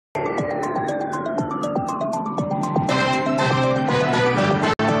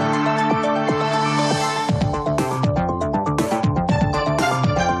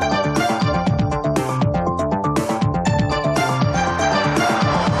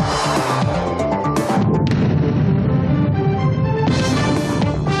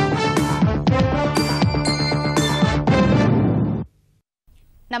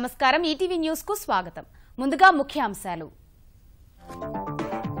నమస్కారం ETV news కు స్వాగతం. ముందుగా ముఖ్యాంశాలు.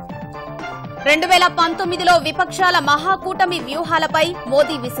 2019లో విపక్షాల మహాకూటమి వ్యూహాలపై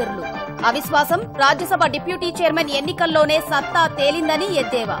మోదీ విసురులు. అవిశ్వాసం రాజ్యసభ డిప్యూటీ చైర్మన్ ఎన్నికల్లోనే సత్తా తేలిందని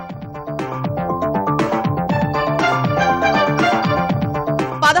ఎద్దేవా.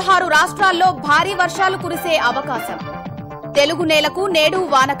 16 రాష్ట్రాల్లో భారీ వర్షాలు కురిసే అవకాశం. తెలుగు నేలకు నేడు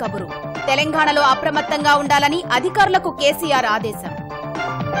వాన కబురు. తెలంగాణలో అప్రమత్తంగా ఉండాలని అధికారులకు కేసీఆర్ ఆదేశం.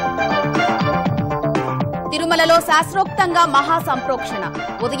 తిరుమలలో శాస్త్రోక్తంగా మహాసంప్రోక్షణ.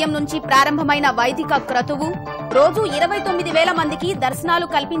 ఉదయం నుంచి ప్రారంభమైన వైదిక క్రతువు. రోజు 29,000 మందికి దర్శనాలు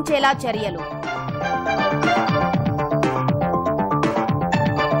కల్పించేలా చర్యలు.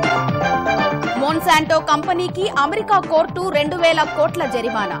 మోన్సాంటో కంపెనీకి అమెరికా కోర్టు 2,000 కోట్ల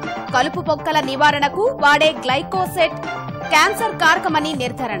జరిమానా. కలుపు పొక్కల నివారణకు వాడే గ్లైకోసెట్ క్యాన్సర్ కారకమని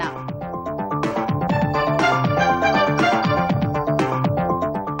నిర్ధారణ.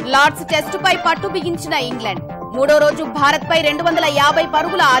 లార్డ్స్ టెస్టుపై పట్టు బిగించిన ఇంగ్లాండ్. మూడో రోజు భారత్పై 250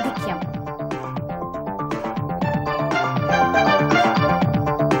 పరుగుల ఆధిక్యం.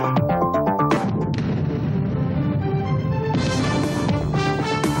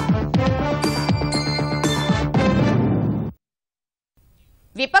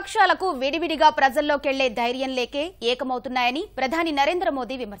 విపక్షాలకు విడివిడిగా ప్రజల్లోకెళ్లే ధైర్యం లేకే ఏకమవుతున్నాయని ప్రధాని నరేంద్ర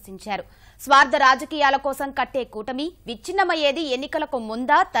మోదీ విమర్శించారు. స్వార్థ రాజకీయాల కోసం కట్టే కూటమి విచ్ఛిన్నమయ్యేది ఎన్నికలకు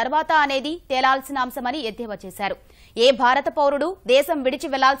ముందా తర్వాతా అనేది తేలాల్సిన అంశమని ఎద్దేవా చేశారు. ఏ భారత పౌరుడు దేశం విడిచి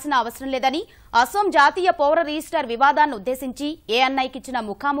వెళ్లాల్సిన అవసరం లేదని అసోం జాతీయ పౌర రిజిస్టర్ వివాదాన్ని ఉద్దేశించి ఏఎన్ఐకిచ్చిన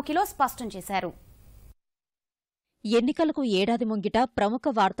ముఖాముఖిలో స్పష్టం చేశారు. ఎన్నికలకు ఏడాది ముంగిట ప్రముఖ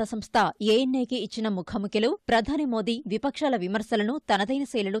వార్తా సంస్థ ఏఎన్ఐకి ఇచ్చిన ముఖాముఖిలో ప్రధాని మోదీ విపక్షాల విమర్శలను తనదైన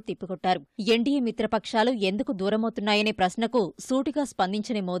శైలిలో తిప్పికొట్టారు. ఎన్డీఏ మిత్రపక్షాలు ఎందుకు దూరమవుతున్నాయనే ప్రశ్నకు సూటిగా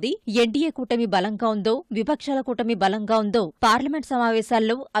స్పందించిన మోదీ ఎన్డీఏ కూటమి బలంగా ఉందో విపక్షాల కూటమి బలంగా ఉందో పార్లమెంట్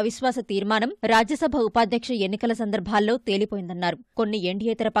సమావేశాల్లో అవిశ్వాస తీర్మానం రాజ్యసభ ఉపాధ్యక్ష ఎన్నికల సందర్భాల్లో తేలిపోయిందన్నారు. కొన్ని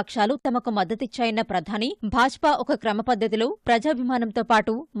ఎన్డీయేతర పక్షాలు తమకు మద్దతిచ్చాయన్న ప్రధాని భాజపా ఒక క్రమ పద్ధతిలో ప్రజాభిమానంతో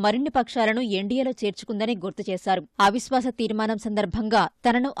పాటు మరిన్ని పక్షాలను ఎన్డీఏలో చేర్చుకుందని గుర్తు చేశారు. అవిశ్వాస తీర్మానం సందర్భంగా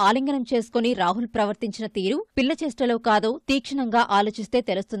తనను ఆలింగనం చేసుకుని రాహుల్ ప్రవర్తించిన తీరు పిల్లచేష్టలో కాదో తీక్షణంగా ఆలోచిస్తే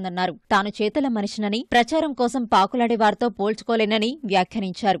తెలుస్తుందన్నారు. తాను చేతల మనిషినని ప్రచారం కోసం పాకులాడే వారితో పోల్చుకోలేనని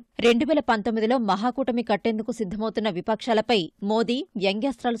వ్యాఖ్యానించారు. 2019లో మహాకూటమి కట్టేందుకు సిద్దమవుతున్న విపక్షాలపై మోదీ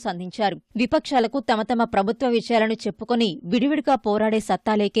వ్యంగ్యాస్త్రాలు సంధించారు. విపక్షాలకు తమ తమ ప్రభుత్వ విషయాలను చెప్పుకుని విడివిడిగా పోరాడే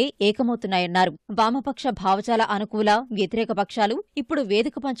సత్తాలేకే ఏకమవుతున్నాయన్నారు. వామపక్ష భావజాల అనుకూల వ్యతిరేక పక్షాలు ఇప్పుడు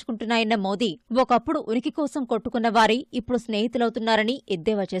వేదిక పంచుకుంటున్నాయన్న మోదీ ఒకప్పుడు ఉనికి కోసం కొట్టుకున్న వారి ఇప్పుడు స్నేహితులవుతున్నారని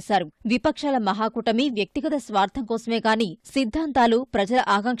ఎద్దేవా చేశారు. విపక్షాల మహాకూటమి వ్యక్తిగత స్వార్థం కోసమే గాని సిద్ధాంతాలు ప్రజల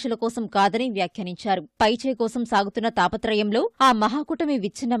ఆకాంక్షల కోసం కాదని వ్యాఖ్యానించారు. పైచే కోసం సాగుతున్న తాపత్రయంలో ఆ మహాకూటమి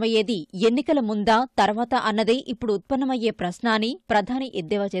విచ్ఛిన్నమయ్యేది ఎన్నికల ముందా తర్వాత అన్నదే ఇప్పుడు ఉత్పన్నమయ్యే ప్రశ్న అని ప్రధాని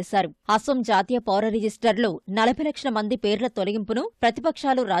ఎద్దేవా చేశారు. అసోం జాతీయ పౌర రిజిస్టర్లో 40 లక్షల మంది పేర్ల తొలగింపును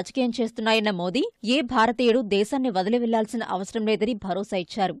ప్రతిపక్షాలు రాజకీయం చేస్తున్నాయన్న మోదీ ఏ భారతీయుడు దేశాన్ని వదిలి వెళ్లాల్సిన అవసరం లేదని భరోసా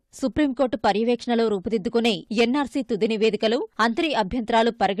ఇచ్చారు. సుప్రీంకోర్టు పర్యవేక్షణలో రూపుదిద్దుకునే ఎన్ఆర్సీ తుది నివేదికలో అంతరి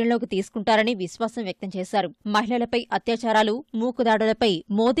అభ్యంతరాలు పరిగణలోకి తీసుకుంటారని విశ్వాసం వ్యక్తం చేశారు. మహిళలపై అత్యాచారాలు మూకుదాడులపై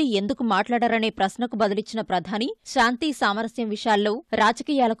మోదీ ఎందుకు మాట్లాడారనే ప్రశ్నకు బదులిచ్చిన ప్రధాని శాంతి సామరస్యం విషయాల్లో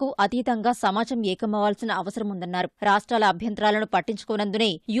రాజకీయాలకు అతీతంగా సమాజం ఏకమవ్వాల్సిన అవసరముందన్నారు. రాష్ట్రాల అభ్యంతరాలను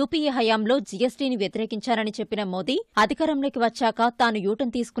పట్టించుకోనందునే యూపీఏ హయాంలో జీఎస్టీని వ్యతిరేకించారని చెప్పిన మోదీ అధికారంలోకి వచ్చాక తాను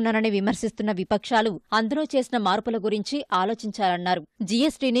యూటర్న్ తీసుకున్నానని విమర్శిస్తున్న విపక్షాలు అందులో చేసిన మార్పుల గురించి ఆలోచించాలన్నారు.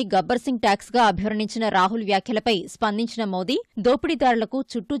 జీఎస్టీని గబ్బర్ సింగ్ ట్యాక్స్ గా అభివర్ణించిన రాహుల్ వ్యాఖ్యలపై స్పందించిన మోదీ దోపిడీదారులకు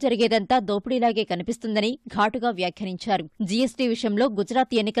చుట్టూ జరిగేదంతా దోపిడీలాగే కనిపిస్తుందని ఘాటుగా వ్యాఖ్యానించారు. జీఎస్టీ విషయంలో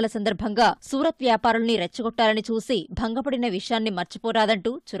గుజరాత్ ఎన్నికల సందర్భంగా సూరత్ వ్యాపారుల్ని రెచ్చగొట్టాలని చూసి భంగపడిన విషయాన్ని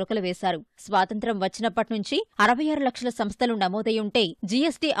మర్చిపోరాదంటూ చురకలు వేశారు. స్వాతంత్ర్యం వచ్చినప్పట్నుంచి 66 లక్షల సంస్థలు నమోదయ్యుంటే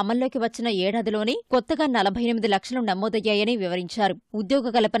జీఎస్టీ అమల్లోకి వచ్చిన ఏడాదిలోనే కొత్తగా 48 లక్షలు నమోదయ్యాయని వివరించారు. ఉద్యోగ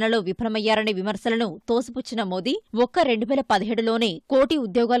కల్పనలో విఫలమయ్యారనే విమర్శలను తోసిపుచ్చిన మోదీ ఒక్క 2017లోనే 1 కోటి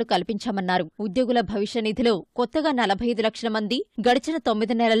ఉద్యోగాలు కల్పించామన్నారు. ఉద్యోగుల భవిష్య నిధిలో కొత్తగా 45 లక్షల మంది, గడిచిన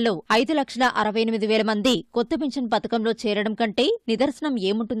 9 నెలల్లో 5,68,000 మంది కొత్త పెన్షన్ పథకంలో చేరడం కంటే నిదర్శనం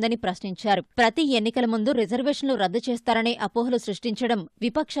ఏముంటుందని ప్రశ్నించారు. ప్రతి ఎన్నికల ముందు రిజర్వేషన్లు రద్దు చేస్తారనే అపోహలు సృష్టించడం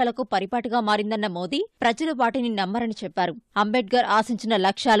విపక్షాలకు పరిపాటిగా మారిందన్న మోదీ ప్రజలు వాటిని నమ్మరని చెప్పారు. అంబేద్కర్ ఆశించిన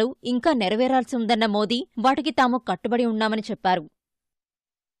లక్ష్యాలు ఇంకా నెరవేరాల్సి ఉందన్న మోదీ వాటికి తాము కట్టుబడి ఉన్నామని చెప్పారు.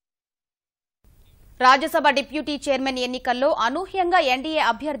 రాజ్యసభ డిప్యూటీ చైర్మన్ ఎన్నికల్లో అనూహ్యంగా ఎన్డీఏ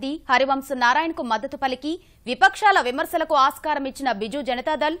అభ్యర్థి హరివంశ్ నారాయణ్కు మద్దతు పలికి విపక్షాల విమర్శలకు ఆస్కారం ఇచ్చిన బిజు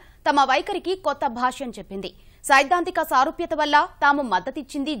జనతాదళ్ తమ వైఖరికి కొత్త భాష్యం చెప్పింది. సైద్ధాంతిక సారూప్యత వల్ల తాము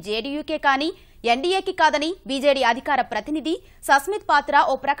మద్దతిచ్చింది జేడీయూకే కానీ ఎన్డీఏకి కాదని బీజేడీ అధికార ప్రతినిధి సస్మిత్ పాత్ర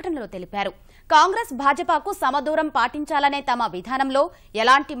ఓ ప్రకటనలో తెలిపారు. కాంగ్రెస్ భాజపాకు సమదూరం పాటించాలనే తమ విధానంలో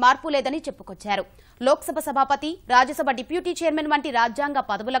ఎలాంటి మార్పు లేదని చెప్పుకొచ్చారు. లోక్సభ సభాపతి, రాజ్యసభ డిప్యూటీ చైర్మన్ వంటి రాజ్యాంగ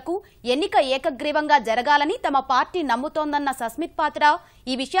పదవులకు ఎన్నిక ఏకగ్రీవంగా జరగాలని తమ పార్టీ నమ్ముతోందన్న సస్మిత్ పాత్ర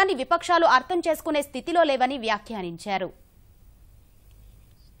ఈ విషయాన్ని విపక్షాలు అర్థం చేసుకునే స్థితిలో లేవని వ్యాఖ్యానించారు.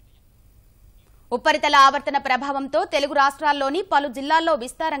 ఉపరితల ఆవర్తన ప్రభావంతో తెలుగు రాష్ట్రాల్లోని పలు జిల్లాల్లో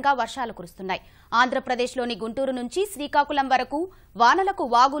విస్తారంగా వర్షాలు కురుస్తున్నాయి. ఆంధ్రప్రదేశ్లోని గుంటూరు నుంచి శ్రీకాకుళం వరకు వానలకు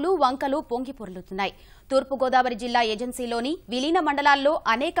వాగులు, వంకలు పొంగి పొర్లుతున్నాయి. తూర్పుగోదావరి జిల్లా ఏజెన్సీలోని విలీన మండలాల్లో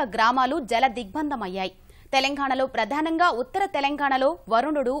అనేక గ్రామాలు జల దిగ్బంధమయ్యాయి. తెలంగాణలో ప్రధానంగా ఉత్తర తెలంగాణలో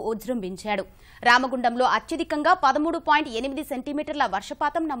వరుణుడు ఉజృంభించాడు. రామగుండంలో అత్యధికంగా 13.8 సెంటీమీటర్ల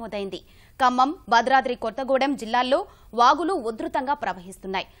వర్షపాతం నమోదైంది. ఖమ్మం, భద్రాద్రి కొత్తగూడెం జిల్లాల్లో వాగులు ఉధృతంగా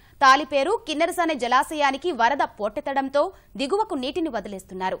ప్రవహిస్తున్నాయి. తాలిపేరు, కిన్నెరసాని జలాశయానికి వరద పోటెత్తడంతో దిగువకు నీటిని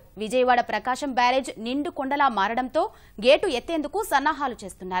వదిలేస్తున్నారు. విజయవాడ ప్రకాశం బ్యారేజ్ నిండు కొండలా మారడంతో గేటు ఎత్తేందుకు సన్నాహాలు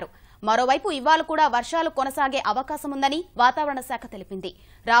చేస్తున్నారు. మరోవైపు ఇవాళ కూడా వర్షాలు కొనసాగే అవకాశముందని వాతావరణ శాఖ తెలిపింది.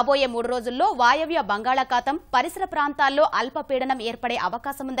 రాబోయే 3 రోజుల్లో వాయవ్య బంగాళాఖాతం పరిసర ప్రాంతాల్లో అల్పపీడనం ఏర్పడే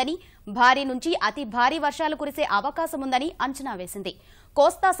అవకాశముందని, భారీ నుంచి అతి భారీ వర్షాలు కురిసే అవకాశముందని అంచనా వేసింది.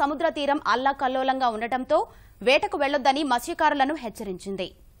 కోస్తా సముద్ర తీరం అల్లకల్లోలంగా ఉండటంతో వేటకు వెళ్లొద్దని మత్స్యకారులను హెచ్చరించింది.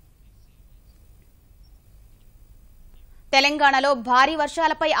 తెలంగాణలో భారీ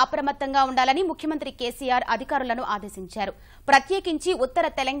వర్షాలపై అప్రమత్తంగా ఉండాలని ముఖ్యమంత్రి కేసీఆర్ అధికారులను ఆదేశించారు. ప్రత్యేకించి ఉత్తర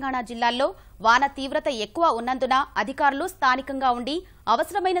తెలంగాణ జిల్లాల్లో వాన తీవ్రత ఎక్కువ ఉన్నందున అధికారులు స్థానికంగా ఉండి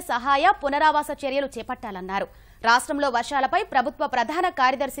అవసరమైన సహాయ, పునరావాస చర్యలు చేపట్టాలన్నారు. రాష్ట్రంలో వర్షాలపై ప్రభుత్వ ప్రధాన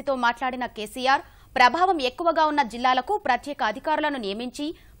కార్యదర్శితో మాట్లాడిన కేసీఆర్ ప్రభావం ఎక్కువగా ఉన్న జిల్లాలకు ప్రత్యేక అధికారులను నియమించి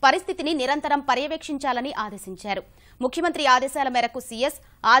పరిస్థితిని నిరంతరం పర్యవేక్షించాలని ఆదేశించారు. ముఖ్యమంత్రి ఆదేశాల మేరకు CS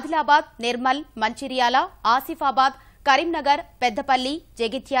Adilabad, Nirmal, Mancherial, Asifabad, Karimnagar, Peddapalli,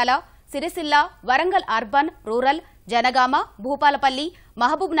 Jagtial, Sircilla, Warangal urban, rural, Janagama, Bhupalpally,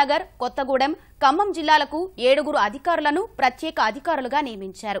 Mahabub Nagar, Kothagudem, Khammam జిల్లాలకు 7 అధికారులను ప్రత్యేక అధికారులుగా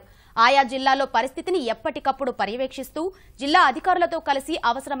నియమించారు. ఆయా జిల్లాల్లో పరిస్థితిని ఎప్పటికప్పుడు పర్యవేక్షిస్తూ జిల్లా అధికారులతో కలిసి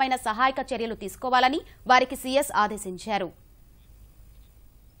అవసరమైన సహాయక చర్యలు తీసుకోవాలని వారికి సీఎస్ ఆదేశించారు.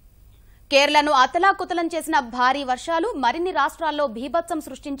 కేరళను అతలాకుతలం చేసిన భారీ వర్షాలు మరిన్ని రాష్ట్రాల్లో బీభత్సం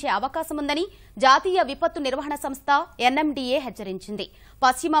సృష్టించే అవకాశముందని జాతీయ విపత్తు నిర్వహణ సంస్థ ఎన్ఎండీఏ హెచ్చరించింది.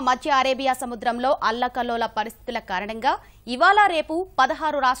 పశ్చిమ మధ్య అరేబియా సముద్రంలో అల్లకల్లోల పరిస్థితుల కారణంగా ఇవాళ రేపు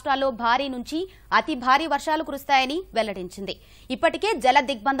 16 రాష్ట్రాల్లో భారీ నుంచి అతి భారీ వర్షాలు కురుస్తాయని వెల్లడించింది. ఇప్పటికే జల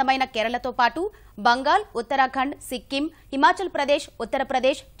దిగ్బంధమైన కేరళతో పాటు బంగాల్, ఉత్తరాఖండ్, సిక్కిం, హిమాచల్ ప్రదేశ్,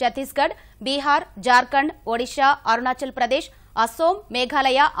 ఉత్తరప్రదేశ్, ఛత్తీస్గఢ్, బీహార్, జార్ఖండ్, ఒడిషా, అరుణాచల్ ప్రదేశ్, అసోం,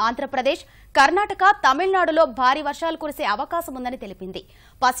 మేఘాలయ, ఆంధ్రప్రదేశ్, కర్ణాటక, తమిళనాడులో భారీ వర్షాలు కురిసే అవకాశముందని తెలిపింది.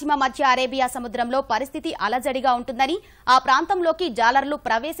 పశ్చిమ మధ్య అరేబియా సముద్రంలో పరిస్థితి అలజడిగా ఉంటుందని, ఆ ప్రాంతంలోకి జాలర్లు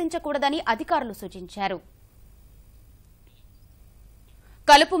ప్రవేశించకూడదని అధికారులు సూచించారు.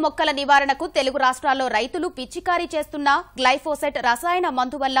 కలుపు మొక్కల నివారణకు తెలుగు రాష్ట్రాల్లో రైతులు పిచికారీ చేస్తున్న గ్లైఫోసెట్ రసాయన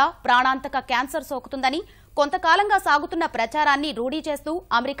మందు వల్ల ప్రాణాంతక క్యాన్సర్ సోకుతుందని కొంతకాలంగా సాగుతున్న ప్రచారాన్ని రూఢీ చేస్తూ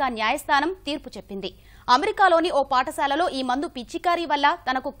అమెరికా న్యాయస్థానం తీర్పు చెప్పింది. అమెరికాలోని ఓ పాఠశాలలో ఈ మందు పిచికారీ వల్ల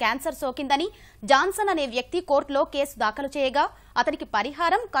తనకు క్యాన్సర్ సోకిందని జాన్సన్ అనే వ్యక్తి కోర్టులో కేసు దాఖలు చేయగా అతనికి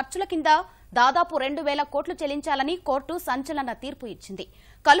పరిహారం, ఖర్చుల కింద దాదాపు 2,000 కోట్లు చెల్లించాలని కోర్టు సంచలన తీర్పు ఇచ్చింది.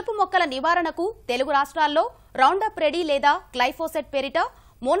 కలుపు మొక్కల నివారణకు తెలుగు రాష్ట్రాల్లో రౌండప్ రెడీ లేదా గ్లైఫోసెట్ పేరిట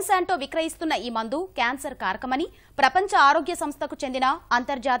మోన్సాంటో విక్రయిస్తున్న ఈ మందు క్యాన్సర్ కారకమని ప్రపంచ ఆరోగ్య సంస్థకు చెందిన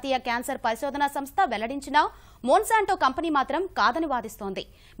అంతర్జాతీయ క్యాన్సర్ పరిశోధనా సంస్థ వెల్లడించినా మోన్సాంటో కంపెనీ మాత్రం కాదని వాదిస్తోంది.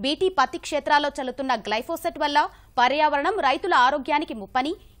 బీటీ పత్తి క్షేత్రాల్లో చల్లుతున్న గ్లైఫోసెట్ వల్ల పర్యావరణం, రైతుల ఆరోగ్యానికి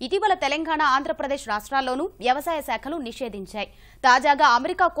ముప్పని ఇటీవల తెలంగాణ, ఆంధ్రప్రదేశ్ రాష్ట్రాల్లోనూ వ్యవసాయ శాఖలు నిషేధించాయి. తాజాగా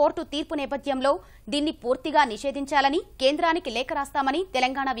అమెరికా కోర్టు తీర్పు నేపథ్యంలో దీన్ని పూర్తిగా నిషేధించాలని కేంద్రానికి లేఖ రాస్తామని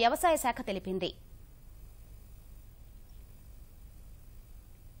తెలంగాణ వ్యవసాయ శాఖ తెలిపింది.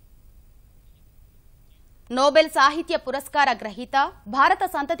 నోబెల్ సాహిత్య పురస్కార గ్రహీత, భారత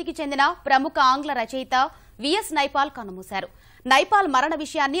సంతతికి చెందిన ప్రముఖ ఆంగ్ల రచయిత విఎస్ నైపాల్ కన్నుమూశారు. నైపాల్ మరణ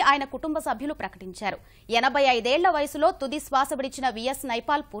విషయాన్ని ఆయన కుటుంబ సభ్యులు ప్రకటించారు. 85 ఏళ్ల వయసులో తుది శ్వాస విడిచిన విఎస్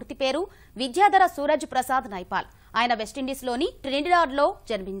నైపాల్ పూర్తి పేరు విద్యాధర సూరజ్ ప్రసాద్ నైపాల్. ఆయన వెస్టిండీస్లోని ట్రినిడాడ్లో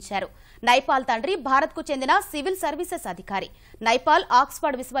జన్మించారు. నైపాల్ తండ్రి భారత్కు చెందిన సివిల్ సర్వీసెస్ అధికారి. నైపాల్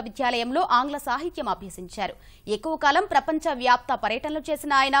ఆక్స్ఫర్డ్ విశ్వవిద్యాలయంలో ఆంగ్ల సాహిత్యం అభ్యసించారు. ఎక్కువ కాలం ప్రపంచ వ్యాప్త పర్యటనలు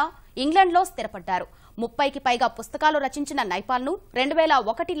చేసిన ఆయన ఇంగ్లాండ్లో స్థిరపడ్డారు. 30కి పైగా పుస్తకాలు రచించిన నైపాల్ను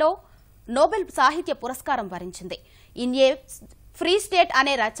 2001లో నోబెల్ సాహిత్య పురస్కారం వరించింది. ఇన్ ఏ ఫ్రీ స్టేట్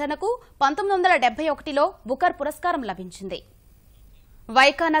అనే రచనకు 1971లో బుకర్ పురస్కారం లభించింది.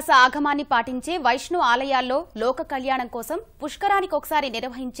 వైకానస ఆగమాన్ని పాటించే వైష్ణవ ఆలయాల్లో లోక కళ్యాణం కోసం పుష్కరానికొకసారి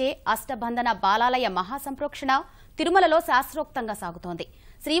నిర్వహించే అష్టబంధన బాలాలయ మహాసంప్రోక్షణ తిరుమలలో శాస్త్రోక్తంగా సాగుతోంది.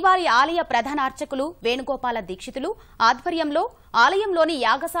 శ్రీవారి ఆలయ ప్రధాన అర్చకులు వేణుగోపాల దీక్షితులు ఆధ్వర్యంలో ఆలయంలోని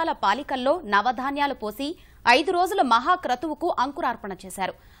యాగశాల పాలికల్లో నవధాన్యాలు పోసి 5 రోజుల మహాక్రతువుకు అంకురార్పణ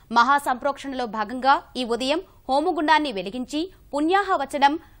చేశారు. మహాసంప్రోక్షణలో భాగంగా ఈ ఉదయం హోమగుండాన్ని వెలిగించి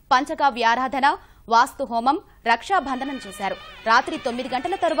పుణ్యాహవచనం, పంచగవ్యారాధన, వాస్తు హోమం, రక్షాబంధనం చేశారు. రాత్రి 9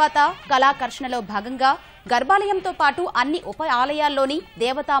 గంటల తరువాత కళాకర్షణలో భాగంగా గర్భాలయంతో పాటు అన్ని ఉప ఆలయాల్లోని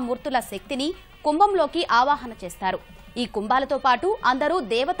దేవతామూర్తుల శక్తిని కుంభంలోకి ఆవాహన చేస్తారు. ఈ కుంభాలతో పాటు అందరూ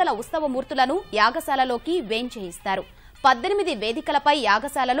దేవతల ఉత్సవమూర్తులను యాగశాలలోకి వేంచేయిస్తారు. 18 వేదికలపై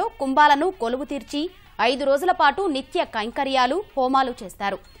యాగశాలలో కుంభాలను కొలువు తీర్చి 5 రోజుల పాటు నిత్య కైంకర్యాలు, హోమాలు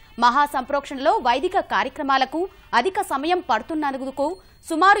చేస్తారు. మహాసంప్రోక్షణలో వైదిక కార్యక్రమాలకు అధిక సమయం పడుతున్నందుకు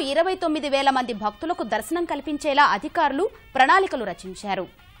సుమారు 29,000 మంది భక్తులకు దర్శనం కల్పించేలా అధికారులు ప్రణాళికలు రచించారు.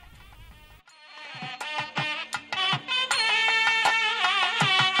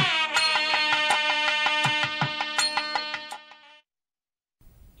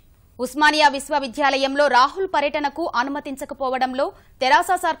 ఉస్మానియా విశ్వవిద్యాలయంలో రాహుల్ పర్యటనకు అనుమతించకపోవడంలో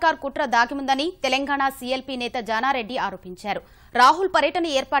తెరాస సర్కార్ కుట్ర దాగిముందని తెలంగాణ సీఎల్పీ నేత జానారెడ్డి ఆరోపించారు. రాహుల్ పర్యటన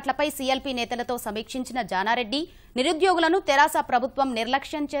ఏర్పాట్లపై సీఎల్పీ నేతలతో సమీక్షించిన జానారెడ్డి నిరుద్యోగులను తెరాస ప్రభుత్వం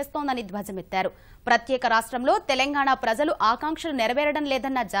నిర్లక్ష్యం చేస్తోందని ధ్వజమెత్తారు. ప్రత్యేక రాష్ట్రంలో తెలంగాణ ప్రజలు ఆకాంక్షలు నెరవేరడం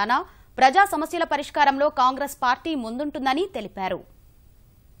లేదన్న జానా ప్రజా సమస్యల పరిష్కారంలో కాంగ్రెస్ పార్టీ ముందుంటుందని తెలిపారు.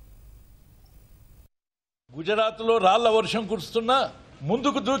 గుజరాత్లో రాళ్ల వర్షం కురుస్తున్నా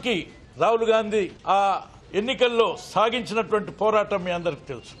ముందుకు దూకి రాహుల్ గాంధీ ఆ ఎన్నికల్లో సాగించినటువంటి పోరాటం మీ అందరికి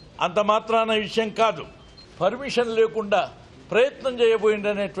తెలుసు. అంత మాత్రాన విషయం కాదు, పర్మిషన్ లేకుండా ప్రయత్నం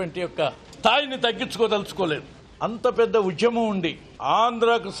చేయబోయిందనేటువంటి యొక్క స్థాయిని తగ్గించుకోదలుచుకోలేదు. అంత పెద్ద ఉద్యమం ఉండి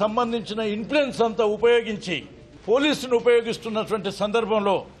ఆంధ్రాకు సంబంధించిన ఇన్ఫ్లుయెన్స్ అంతా ఉపయోగించి పోలీసును ఉపయోగిస్తున్నటువంటి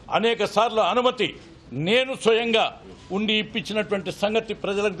సందర్భంలో అనేక సార్లు అనుమతి నేను స్వయంగా ఉండి ఇప్పించినటువంటి సంగతి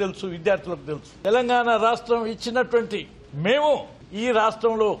ప్రజలకు తెలుసు, విద్యార్థులకు తెలుసు. తెలంగాణ రాష్ట్రం ఇచ్చినటువంటి మేము ఈ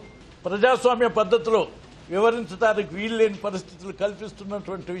రాష్ట్రంలో ప్రజాస్వామ్య పద్ధతిలో వివరించడానికి వీల్లేని పరిస్థితులు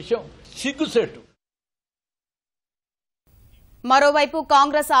కల్పిస్తున్నటువంటి విషయం సిగ్గుసేటు. మరోవైపు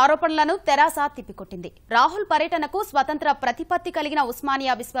కాంగ్రెస్ ఆరోపణలను తెరాస తిప్పికొట్టింది. రాహుల్ పర్యటనకు స్వతంత్ర ప్రతిపత్తి కలిగిన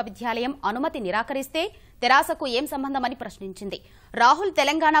ఉస్మానియా విశ్వవిద్యాలయం అనుమతి నిరాకరిస్తే తెరాసకు ఏం సంబంధమని ప్రశ్నించింది. రాహుల్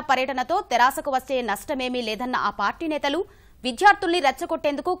తెలంగాణ పర్యటనతో తెరాసకు వచ్చే నష్టమేమీ లేదన్న ఆ పార్టీ నేతలు విద్యార్థుల్ని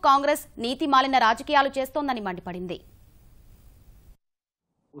రెచ్చగొట్టేందుకు కాంగ్రెస్ నీతిమాలిన రాజకీయాలు చేస్తోందని మండిపడింది.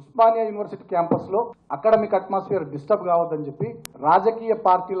 ఉస్మానియా యూనివర్సిటీ క్యాంపస్ లో అకాడమిక్ అట్మాస్ఫియర్ డిస్టర్బ్ కావద్దని చెప్పి రాజకీయ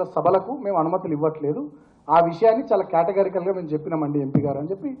పార్టీల సభలకు మేము అనుమతులు ఇవ్వట్లేదు. ఆ విషయాన్ని చాలా కేటగిరికల్ గా మేము చెప్పినామండి ఎంపీ గారు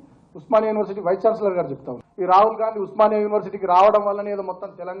అని చెప్పి ఉస్మానియా యూనివర్సిటీ వైస్ ఛాన్సలర్ గారు చెప్తాం. ఈ రాహుల్ గాంధీ ఉస్మానియా యూనివర్సిటీకి రావడం వల్లనే ఏదో మొత్తం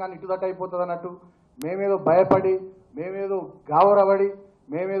తెలంగాణ ఇటుదట అయిపోతుంది అన్నట్టు, మేమేదో భయపడి, మేమేదో గావరబడి,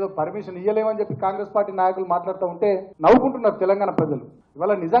 మేమేదో పర్మిషన్ ఇయ్యలేమని చెప్పి కాంగ్రెస్ పార్టీ నాయకులు మాట్లాడుతూ ఉంటే నవ్వుకుంటున్నారు తెలంగాణ ప్రజలు.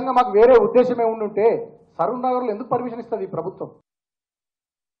 ఇవాళ నిజంగా మాకు వేరే ఉద్దేశమే ఉండుంటే సరూర్ నగర్ లో ఎందుకు పర్మిషన్ ఇస్తుంది ఈ ప్రభుత్వం?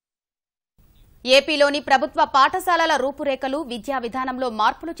 ఏపీలోని ప్రభుత్వ పాఠశాలల రూపురేఖలు, విద్యా విధానంలో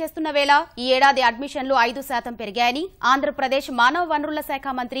మార్పులు చేస్తున్న వేళ ఈ ఏడాది అడ్మిషన్లు 5% పెరిగాయని ఆంధ్రప్రదేశ్ మానవ వనరుల శాఖ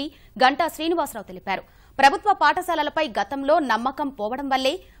మంత్రి గంటా శ్రీనివాసరావు తెలిపారు. ప్రభుత్వ పాఠశాలలపై గతంలో నమ్మకం పోవడం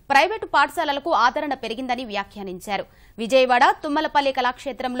వల్లే ప్రైవేటు పాఠశాలలకు ఆదరణ పెరిగిందని వ్యాఖ్యానించారు. విజయవాడ తుమ్మలపల్లి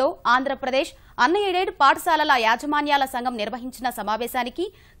కళాక్షేత్రంలో ఆంధ్రప్రదేశ్ అన్ ఎయిడెడ్ పాఠశాలల యాజమాన్యాల సంఘం నిర్వహించిన సమావేశానికి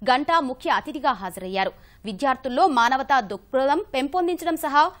గంటా ముఖ్య అతిథిగా హాజరయ్యారు. విద్యార్థుల్లో మానవతా దృక్పథం పెంపొందించడం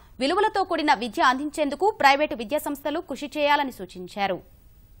సహా విలువలతో కూడిన విద్య అందించేందుకు ప్రైవేటు విద్యాసంస్థలు కృషి చేయాలని సూచించారు.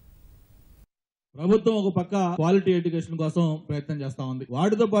 ప్రభుత్వం ఒక పక్క క్వాలిటీ ఎడ్యుకేషన్ కోసం ప్రయత్నం చేస్తా ఉంది.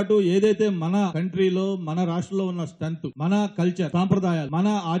 వాటితో పాటు ఏదైతే మన కంట్రీలో, మన రాష్ట్రంలో ఉన్న స్ట్రెంత్, మన కల్చర్, సాంప్రదాయాలు, మన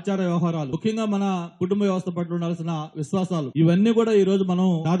ఆచార వ్యవహారాలు, ముఖ్యంగా మన కుటుంబ వ్యవస్థ పట్ల ఉండాల్సిన విశ్వాసాలు, ఇవన్నీ కూడా ఈ రోజు మనం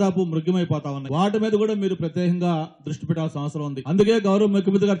దాదాపు మృగ్యమైపోతా ఉన్నాయి. వాటి మీద కూడా మీరు ప్రత్యేకంగా దృష్టి పెట్టాల్సిన అవసరం ఉంది. అందుకే గౌరవ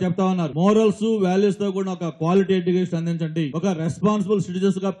ముఖ్యమంత్రి గారు చెప్తా ఉన్నారు, మోరల్స్, వాల్యూస్ తో కూడా ఒక క్వాలిటీ ఎడ్యుకేషన్ అందించండి, ఒక రెస్పాన్సిబుల్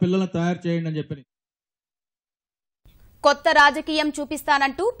సిటిజన్స్ గా పిల్లల్ని తయారు చేయండి అని చెప్పి. కొత్త రాజకీయం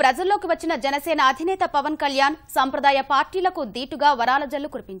చూపిస్తానంటూ ప్రజల్లోకి వచ్చిన జనసేన అధినేత పవన్ కళ్యాణ్ సంప్రదాయ పార్టీలకు దీటుగా వరాల జల్లు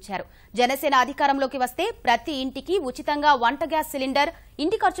కురిపించారు. జనసేన అధికారంలోకి వస్తే ప్రతి ఇంటికి ఉచితంగా వంట గ్యాస్ సిలిండర్,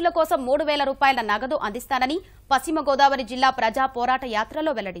 ఇంటి ఖర్చుల కోసం 3,000 రూపాయల నగదు అందిస్తానని పశ్చిమ గోదావరి జిల్లా ప్రజా పోరాట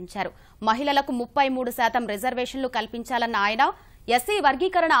యాత్రలో వెల్లడించారు. మహిళలకు 33% రిజర్వేషన్లు కల్పించాలన్న ఆయన ఎస్సీ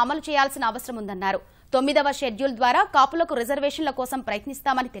వర్గీకరణ అమలు చేయాల్సిన అవసరం ఉందన్నారు. 9వ షెడ్యూల్ ద్వారా కాపులకు రిజర్వేషన్ల కోసం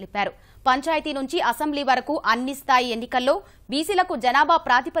ప్రయత్నిస్తామని తెలిపారు. పంచాయతీ నుంచి అసెంబ్లీ వరకు అన్ని స్థాయి ఎన్నికల్లో బీసీలకు జనాభా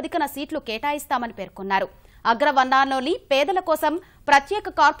ప్రాతిపదికన సీట్లు కేటాయిస్తామని పేర్కొన్నారు. అగ్రవర్ణాల్లోని పేదల కోసం ప్రత్యేక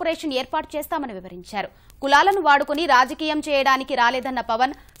కార్పొరేషన్ ఏర్పాటు చేస్తామని వివరించారు. కులాలను వాడుకుని రాజకీయం చేయడానికి రాలేదన్న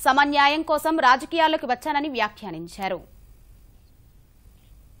పవన్ సమన్యాయం కోసం రాజకీయాల్లోకి వచ్చానని వ్యాఖ్యానించారు.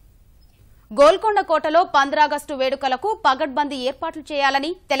 గోల్కొండ కోటలో 15 ఆగస్టు వేడుకలకు పగడ్బందీ ఏర్పాట్లు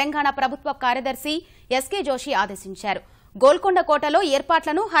చేయాలని తెలంగాణ ప్రభుత్వ కార్యదర్శి ఎస్కే జోషి ఆదేశించారు. గోల్కొండ కోటలో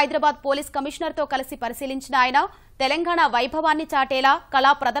ఏర్పాట్లను హైదరాబాద్ పోలీస్ కమిషనర్తో కలిసి పరిశీలించిన ఆయన తెలంగాణ వైభవాన్ని చాటేలా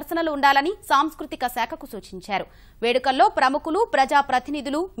కళా ప్రదర్శనలు ఉండాలని సాంస్కృతిక శాఖకు సూచించారు. వేడుకల్లో ప్రముఖులు, ప్రజా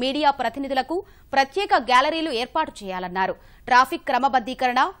ప్రతినిధులు, మీడియా ప్రతినిధులకు ప్రత్యేక గ్యాలరీలు ఏర్పాటు చేయాలన్నారు. ట్రాఫిక్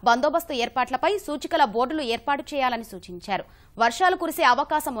క్రమబద్దీకరణ, బందోబస్తు ఏర్పాట్లపై సూచికల బోర్డులు ఏర్పాటు చేయాలని సూచించారు. వర్షాలు కురిసే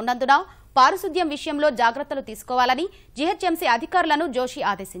అవకాశం ఉన్నందున పారిశుద్ధ్యం విషయంలో జాగ్రత్తలు తీసుకోవాలని జీహెచ్ఎంసీ అధికారులను జోషి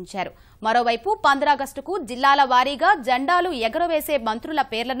ఆదేశించారు. మరోవైపు 15 ఆగస్టుకు జిల్లాల వారీగా జెండాలు ఎగురవేసే మంత్రుల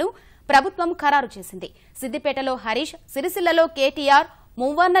పేర్లను ప్రభుత్వం ఖరారు చేసింది. సిద్దిపేటలో హరీష్, సిరిసిల్లలో కేటీఆర్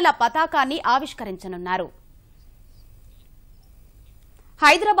మువ్వన్నెల పతాకాన్ని ఆవిష్కరించనున్నారు.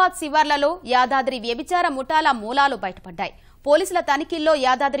 హైదరాబాద్ శివార్లలో యాదాద్రి వ్యభిచార ముఠాల మూలాలు బయటపడ్డాయి. పోలీసుల తనిఖీల్లో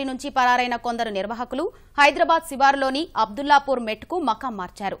యాదాద్రి నుంచి పరారైన కొందరు నిర్వాహకులు హైదరాబాద్ శివారులోని అబ్దుల్లాపూర్ మెట్కు మకాం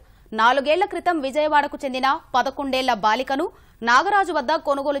మార్చారు. 4 ఏళ్ల క్రితం విజయవాడకు చెందిన 11 ఏళ్ల బాలికను నాగరాజు వద్ద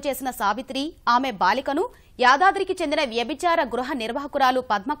కొనుగోలు చేసిన సావిత్రి, ఆమె బాలికను యాదాద్రికి చెందిన వ్యభిచార గృహ నిర్వాహకురాలు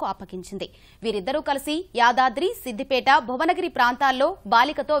పద్మకు అప్పగించింది. వీరిద్దరూ కలిసి యాదాద్రి, సిద్దిపేట, భువనగిరి ప్రాంతాల్లో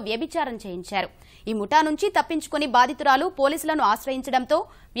బాలికతో వ్యభిచారం చేయించారు. ఈ ముఠా నుంచి తప్పించుకుని బాధితురాలు పోలీసులను ఆశ్రయించడంతో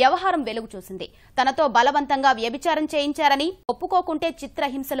వ్యవహారం వెలుగు చూసింది. తనతో బలవంతంగా వ్యభిచారం చేయించారని, ఒప్పుకోకుంటే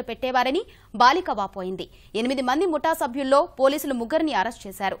చిత్రహింసలు పెట్టేవారని బాలిక వాపోయింది. 8 మంది ముఠా సభ్యుల్లో పోలీసులు 3 అరెస్ట్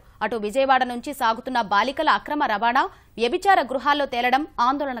చేశారు. అటు విజయవాడ నుంచి సాగుతున్న బాలికల అక్రమ రవాణా, వ్యభిచార గృహాల్లో తేలడం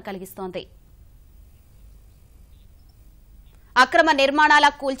ఆందోళన కలిగిస్తోంది. అక్రమ నిర్మాణాల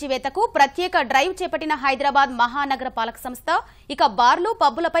కూల్చివేతకు ప్రత్యేక డ్రైవ్ చేపట్టిన హైదరాబాద్ మహానగర పాలక సంస్థ ఇక బార్లు,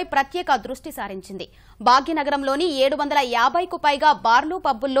 పబ్బులపై ప్రత్యేక దృష్టి సారించింది. భాగ్యనగరంలోని 750కు పైగా బార్లు,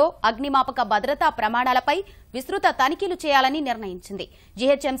 పబ్బుల్లో అగ్నిమాపక భద్రతా ప్రమాణాలపై విస్తృత తనిఖీలు చేయాలని నిర్ణయించింది.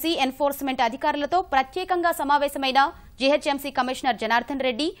 జీహెచ్ఎంసీ ఎన్ఫోర్స్మెంట్ అధికారులతో ప్రత్యేకంగా సమావేశమైన జీహెచ్ఎంసీ కమిషనర్ జనార్దన్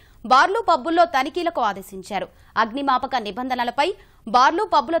రెడ్డి బార్లు, పబ్బుల్లో తనిఖీలకు ఆదేశించారు. అగ్నిమాపక నిబంధనలపై బార్లు,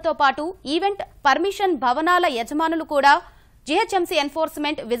 పబ్బులతో పాటు ఈవెంట్ పర్మిషన్ భవనాల యజమానులు కూడా జీహెచ్ఎంసీ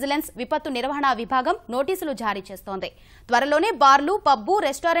ఎన్ఫోర్స్మెంట్, విజిలెన్స్, విపత్తు నిర్వహణ విభాగం నోటీసులు జారీ చేస్తోంది. త్వరలోనే బార్లు, పబ్బు,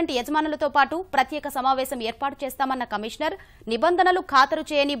 రెస్టారెంట్ యజమానులతో పాటు ప్రత్యేక సమావేశం ఏర్పాటు చేస్తామన్న కమిషనర్ నిబంధనలు ఖాతరు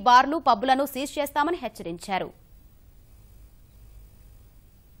చేయని బార్లు, పబ్బులను సీజ్ చేస్తామని హెచ్చరించారు.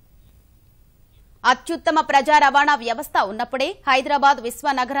 అత్యుత్తమ ప్రజా రవాణా వ్యవస్థ ఉన్నప్పుడే హైదరాబాద్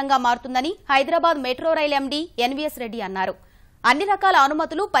విశ్వనగరంగా మారుతుందని Hyderabad metro rail MD NVS Reddy అన్నారు. అన్ని రకాల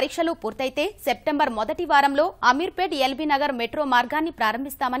అనుమతులు, పరీక్షలు పూర్తయితే సెప్టెంబర్ మొదటి వారంలో అమీర్పేట్, ఎల్బీ నగర్ మెట్రో మార్గాన్ని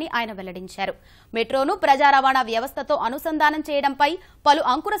ప్రారంభిస్తామని ఆయన వెల్లడించారు. మెట్రోను ప్రజా రవాణా వ్యవస్థతో అనుసంధానం చేయడంపై పలు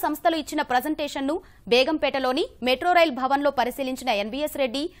అంకుర సంస్థలు ఇచ్చిన ప్రజెంటేషన్ను బేగంపేటలోని మెట్రో రైల్ భవన్లో పరిశీలించిన ఎన్వీఎస్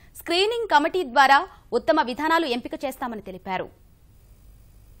రెడ్డి స్క్రీనింగ్ కమిటీ ద్వారా ఉత్తమ విధానాలు ఎంపిక చేస్తామని తెలిపారు.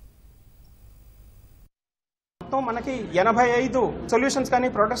 మనకి 85 సొల్యూషన్స్ కానీ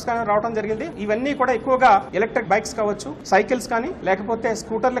ప్రొడక్ట్స్ కానీ రావడం జరిగింది. ఇవన్నీ కూడా ఎక్కువగా ఎలక్ట్రిక్ బైక్స్ కావచ్చు, సైకిల్స్ కానీ, లేకపోతే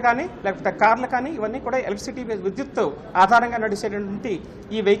స్కూటర్లు కానీ, లేకపోతే కార్లు కానీ, ఇవన్నీ కూడా ఎలక్ట్రిసిటీ విద్యుత్ ఆధారంగా నడిచేటువంటి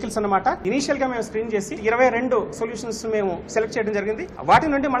ఈ వెహికల్స్ అన్నమాట. ఇనీషియల్ గా మేము స్క్రీన్ చేసి 22 సొల్యూషన్స్ మేము సెలెక్ట్ చేయడం జరిగింది.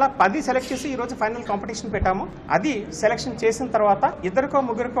 వాటి నుండి మళ్ళీ 10 సెలెక్ట్ చేసి ఈ రోజు ఫైనల్ కాంపిటీషన్ పెట్టాము. అది సెలెక్షన్ చేసిన తర్వాత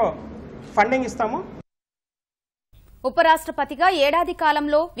 2-3 ఫండింగ్ ఇస్తాము. ఉపరాష్ట్రపతిగా ఏడాది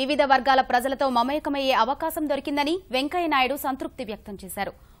కాలంలో వివిధ వర్గాల ప్రజలతో మమేకమయ్యే అవకాశం దొరికిందని వెంకయ్యనాయుడు సంతృప్తి వ్యక్తం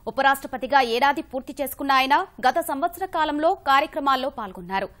చేశారు. ఉపరాష్ట్రపతిగా ఏడాది పూర్తి చేసుకున్న ఆయన గత సంవత్సర కాలంలో కార్యక్రమాల్లో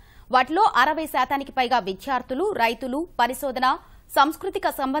పాల్గొన్నారు. వాటిలో 60% పైగా విద్యార్థులు, రైతులు, పరిశోధన,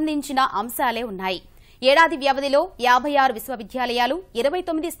 సంస్కృతికి సంబంధించిన అంశాలే ఉన్నాయి. ఏడాది వ్యవధిలో 56 విశ్వవిద్యాలయాలు,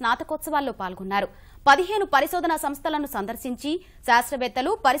 29 స్నాతకోత్సవాల్లో పాల్గొన్నారు. 15 పరిశోధనా సంస్థలను సందర్శించి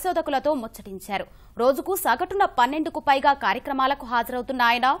శాస్త్రవేత్తలు, పరిశోధకులతో ముచ్చటించారు. రోజుకు సగటున 12కు పైగా కార్యక్రమాలకు హాజరవుతున్న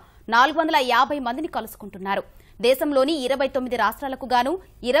ఆయన 450 మందిని కలుసుకుంటున్నారు. దేశంలోని 29 రాష్ట్రాలకు గాను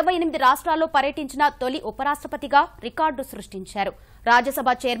 28 రాష్ట్రాల్లో పర్యటించిన తొలి ఉపరాష్ట్రపతిగా రికార్డు సృష్టించారు. రాజ్యసభ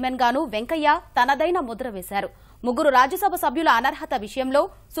చైర్మన్ గాను వెంకయ్య తనదైన ముద్ర వేశారు. 3 రాజ్యసభ సభ్యుల అనర్హత విషయంలో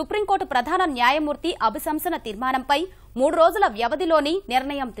సుప్రీంకోర్టు ప్రధాన న్యాయమూర్తి అభిశంసన తీర్మానంపై 3 రోజుల వ్యవధిలోని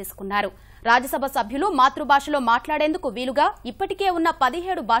నిర్ణయం తీసుకున్నారు. రాజ్యసభ సభ్యులు మాతృభాషలో మాట్లాడేందుకు వీలుగా ఇప్పటికే ఉన్న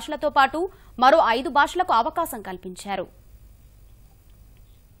 17 భాషలతో పాటు మరో 5 భాషలకు అవకాశం కల్పించారు.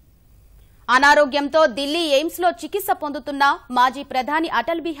 అనారోగ్యంతో ఢిల్లీ ఎయిమ్స్ లో చికిత్స పొందుతున్న మాజీ ప్రధాని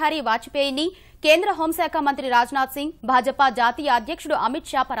అటల్ బిహారీ వాజ్పేయిని కేంద్ర హోంశాఖ మంత్రి రాజ్నాథ్ సింగ్, భాజపా జాతీయ అధ్యక్షుడు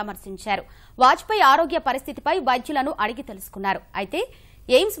అమిత్ షా పరామర్శించారు. వాజ్పేయి ఆరోగ్య పరిస్థితిపై వైద్యులను అడిగి తెలుసుకున్నారు. అయితే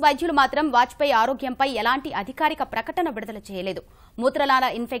ఎయిమ్స్ వైద్యులు మాత్రం వాజ్పేయి ఆరోగ్యంపై ఎలాంటి అధికారిక ప్రకటన విడుదల చేయలేదు. మూత్రనాళ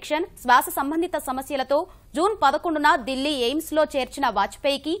ఇన్ఫెక్షన్, శ్వాస సంబంధిత సమస్యలతో జూన్ 11న ఢిల్లీ ఎయిమ్స్ లో చేర్చిన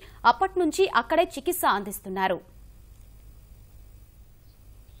వాజ్పేయికి అప్పటి నుంచి అక్కడే చికిత్స అందిస్తున్నారు.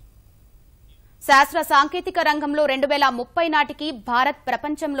 శాస్త్ర సాంకేతిక రంగంలో 2030 నాటికి భారత్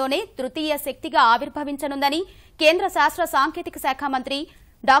ప్రపంచంలోనే తృతీయ శక్తిగా ఆవిర్భవించనుందని కేంద్ర శాస్త్ర సాంకేతిక శాఖ మంత్రి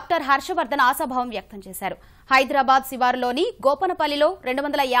డాక్టర్ హర్షవర్ధన్ ఆశాభావం వ్యక్తం చేశారు. హైదరాబాద్ శివారులోని గోపనపల్లిలో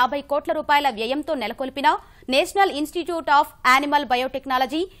 250 కోట్ల రూపాయల వ్యయంతో నెలకొల్పిన national institute of animal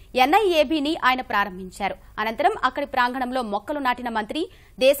biotechnology NIABని ఆయన ప్రారంభించారు. అనంతరం అక్కడి ప్రాంగణంలో మొక్కలు నాటిన మంత్రి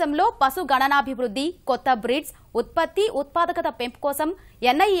దేశంలో పశు గణనాభివృద్ది, కొత్త బ్రీడ్స్ ఉత్పత్తి, ఉత్పాదకత పెంపు కోసం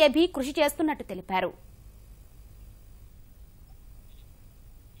NIAB కృషి చేస్తున్నట్టు తెలిపారు.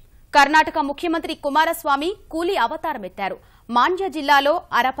 కర్ణాటక ముఖ్యమంత్రి కుమారస్వామి కూలీ అవతారమెత్తారు. మాండ్య జిల్లాలో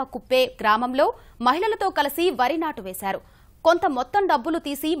అరపకుప్పే గ్రామంలో మహిళలతో కలిసి వరి నాటు వేశారు. కొంత మొత్తం డబ్బులు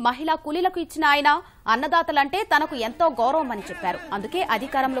తీసి మహిళా కూలీలకు ఇచ్చిన ఆయన అన్నదాతలంటే తనకు ఎంతో గౌరవమని చెప్పారు. అందుకే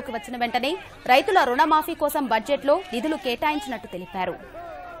అధికారంలోకి వచ్చిన వెంటనే రైతుల రుణమాఫీ కోసం బడ్జెట్లో నిధులు కేటాయించినట్టు తెలిపారు.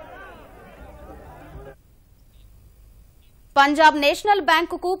 పంజాబ్ నేషనల్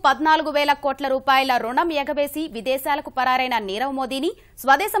బ్యాంకుకు 14,000 కోట్ల రూపాయల రుణం ఎగవేసి విదేశాలకు పరారైన నీరవ్ మోదీని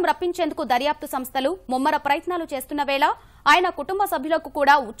స్వదేశం రప్పించేందుకు దర్యాప్తు సంస్థలు ముమ్మర ప్రయత్నాలు చేస్తున్న వేళ ఆయన కుటుంబ సభ్యులకు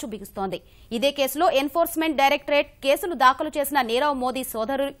కూడా ఉచ్చు బిగుస్తోంది. ఇదే కేసులో ఎన్ఫోర్స్మెంట్ డైరెక్టరేట్ కేసులు దాఖలు చేసిన నీరవ్ మోదీ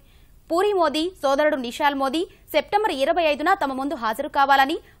సోదరుడు పూరి మోదీ సోదరుడు నిషాల్ మోదీ సెప్టెంబర్ 25న తమ ముందు హాజరు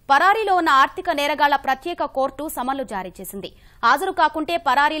కావాలని పరారీలో ఉన్న ఆర్థిక నేరగాళ్ల ప్రత్యేక కోర్టు సమన్లు జారీ చేసింది. హాజరు కాకుంటే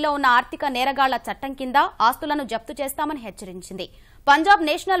పరారీలో ఉన్న ఆర్థిక నేరగాళ్ల చట్టం కింద ఆస్తులను జప్తు చేస్తామని హెచ్చరించింది. పంజాబ్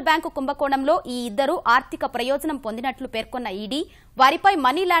నేషనల్ బ్యాంకు కుంభకోణంలో ఈ ఇద్దరు ఆర్థిక ప్రయోజనం పొందినట్లు పేర్కొన్న ఈడీ వారిపై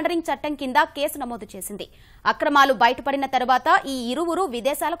మనీ లాండరింగ్ చట్టం కింద కేసు నమోదు చేసింది. అక్రమాలు బయటపడిన తర్వాత ఈ ఇరువురు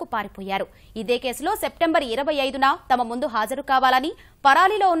విదేశాలకు పారిపోయారు. ఇదే కేసులో సెప్టెంబర్ 25న తమ ముందు హాజరు కావాలని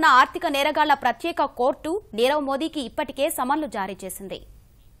పరారీలో ఉన్న ఆర్థిక నేరగాళ్ల ప్రత్యేక కోర్టు నీరవ్ మోదీకి ఇప్పటికే సమన్లు జారీ చేసింది.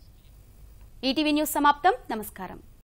 ఈటీవీ న్యూస్ సమాప్తం. నమస్కారం.